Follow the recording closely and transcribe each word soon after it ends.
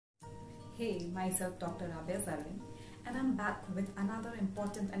Hey, myself Dr. Rabia Zarrin, and I'm back with another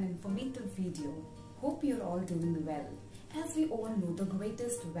important and informative video. Hope you're all doing well. As we all know, the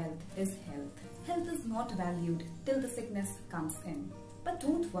greatest wealth is health. Health is not valued till the sickness comes in. But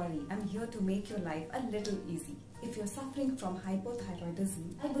don't worry, I'm here to make your life a little easy. If you're suffering from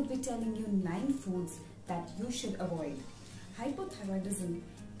hypothyroidism, I would be telling you 9 foods that you should avoid. Hypothyroidism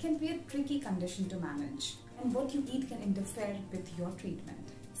can be a tricky condition to manage, and what you eat can interfere with your treatment.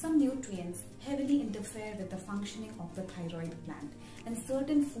 Some nutrients heavily interfere with the functioning of the thyroid gland, and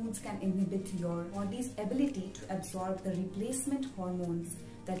certain foods can inhibit your body's ability to absorb the replacement hormones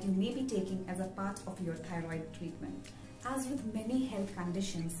that you may be taking as a part of your thyroid treatment. As with many health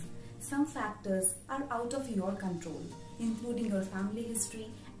conditions, some factors are out of your control, including your family history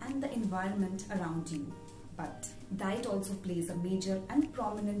and the environment around you. But diet also plays a major and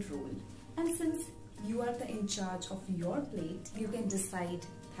prominent role, and since you are in charge of your plate, you can decide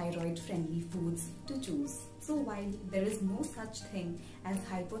thyroid-friendly foods to choose. So while there is no such thing as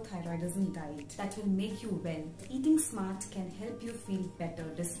hypothyroidism diet that will make you well, eating smart can help you feel better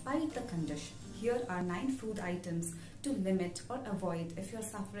despite the condition. Here are 9 food items to limit or avoid if you're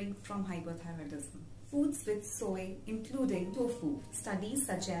suffering from hypothyroidism. Foods with soy, including tofu. Studies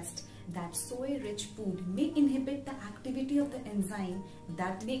suggest that soy-rich food may inhibit the activity of the enzyme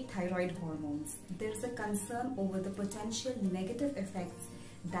that make thyroid hormones. There is a concern over the potential negative effects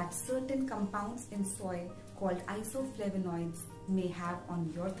that certain compounds in soy called isoflavonoids may have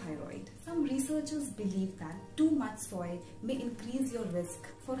on your thyroid. Some researchers believe that too much soy may increase your risk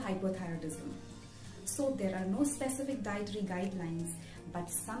for hypothyroidism. So there are no specific dietary guidelines, but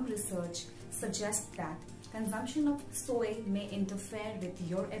some research suggests that consumption of soy may interfere with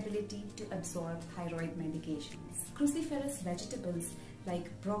your ability to absorb thyroid medications. Cruciferous vegetables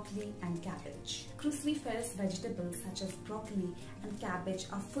like broccoli and cabbage. Cruciferous vegetables such as broccoli and cabbage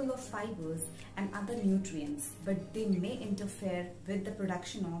are full of fibers and other nutrients, but they may interfere with the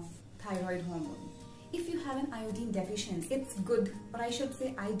production of thyroid hormone. If you have an iodine deficiency, it's good, or I should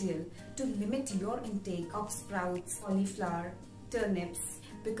say ideal, to limit your intake of sprouts, cauliflower, turnips,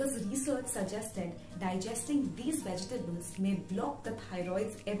 because research suggested digesting these vegetables may block the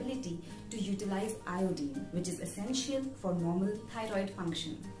thyroid's ability to utilize iodine, which is essential for normal thyroid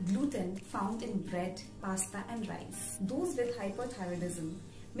function. Gluten found in bread, pasta and rice. Those with hypothyroidism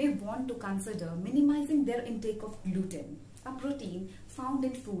may want to consider minimizing their intake of gluten, a protein found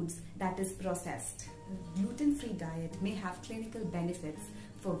in foods that is processed. A gluten-free diet may have clinical benefits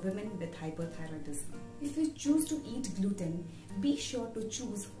for women with hypothyroidism. If you choose to eat gluten, be sure to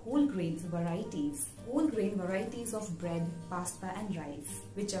choose whole grain varieties of bread, pasta and rice,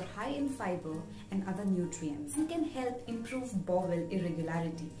 which are high in fiber and other nutrients and can help improve bowel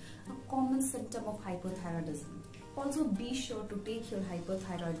irregularity, a common symptom of hypothyroidism. Also, be sure to take your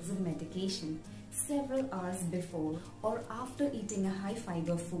hypothyroidism medication several hours before or after eating a high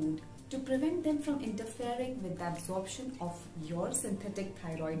fiber food to prevent them from interfering with the absorption of your synthetic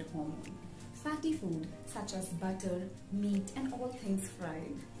thyroid hormone. Fatty food such as butter, meat and all things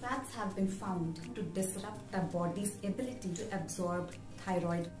fried. Fats have been found to disrupt the body's ability to absorb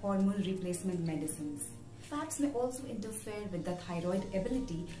thyroid hormone replacement medicines. Fats may also interfere with the thyroid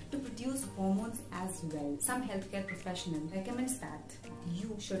ability to produce hormones as well. Some healthcare professional recommends that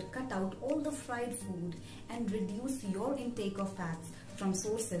you should cut out all the fried food and reduce your intake of fats from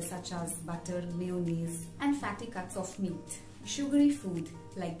sources such as butter, mayonnaise and fatty cuts of meat. Sugary food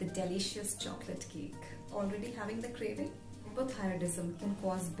like the delicious chocolate cake. Already having the craving? Hypothyroidism can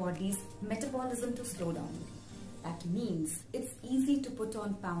cause body's metabolism to slow down. That means it's easy to put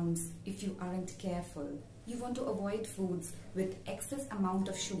on pounds if you aren't careful. You want to avoid foods with excess amount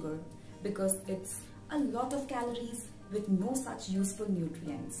of sugar because it's a lot of calories with no such useful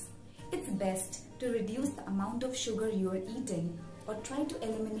nutrients. It's best to reduce the amount of sugar you are eating or try to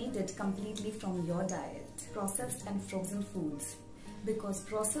eliminate it completely from your diet. Processed and frozen foods, because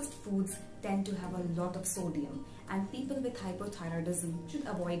processed foods tend to have a lot of sodium and people with hypothyroidism should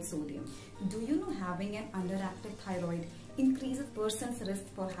avoid sodium. Do you know having an underactive thyroid increases person's risk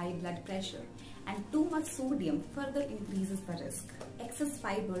for high blood pressure, and too much sodium further increases the risk. Excess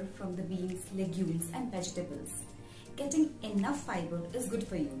fiber from the beans, legumes and vegetables. Getting enough fiber is good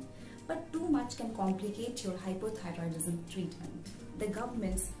for you, but too much can complicate your hypothyroidism treatment. The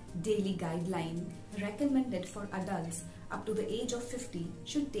government's daily guideline recommended for adults up to the age of 50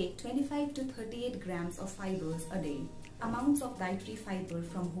 should take 25 to 38 grams of fibers a day. Amounts of dietary fiber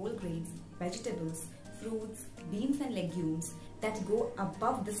from whole grains, vegetables, fruits, beans and legumes that go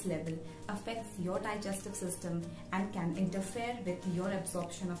above this level affects your digestive system and can interfere with your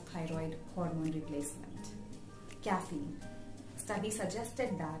absorption of thyroid hormone replacement. Caffeine. study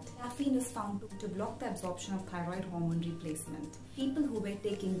suggested that caffeine is found to block the absorption of thyroid hormone replacement. People who were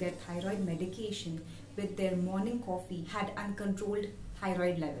taking their thyroid medication with their morning coffee had uncontrolled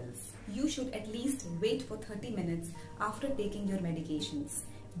thyroid levels. You should at least wait for 30 minutes after taking your medications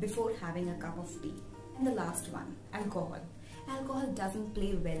before having a cup of tea. And the last one, alcohol. Alcohol doesn't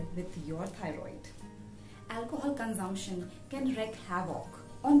play well with your thyroid. Alcohol consumption can wreak havoc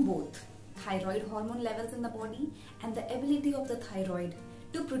on both thyroid hormone levels in the body and the ability of the thyroid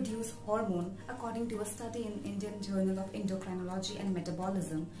to produce hormone. According to a study in Indian Journal of Endocrinology and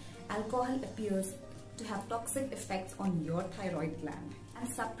Metabolism, alcohol appears to have toxic effects on your thyroid gland and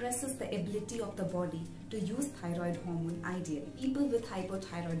suppresses the ability of the body to use thyroid hormone ideally. People with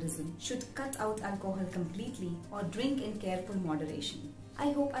hypothyroidism should cut out alcohol completely or drink in careful moderation.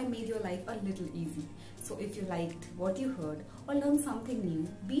 I hope I made your life a little easy. So if you liked what you heard or learned something new,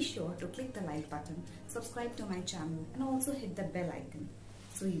 be sure to click the like button, subscribe to my channel and also hit the bell icon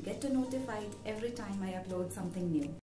so you get notified every time I upload something new.